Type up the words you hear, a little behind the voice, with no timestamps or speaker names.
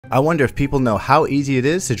I wonder if people know how easy it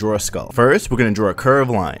is to draw a skull. First, we're going to draw a curved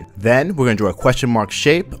line. Then, we're going to draw a question mark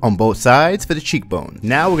shape on both sides for the cheekbone.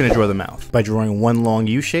 Now we're going to draw the mouth by drawing one long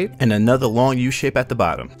U shape and another long U shape at the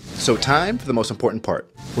bottom. So time for the most important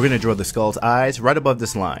part. We're going to draw the skull's eyes right above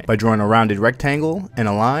this line by drawing a rounded rectangle and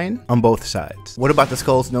a line on both sides. What about the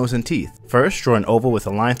skull's nose and teeth? First, draw an oval with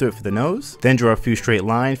a line through it for the nose, then draw a few straight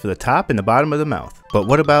lines for the top and the bottom of the mouth. But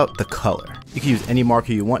what about the color? You can use any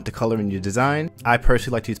marker you want to color in your design. I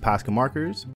personally like to use Posca markers.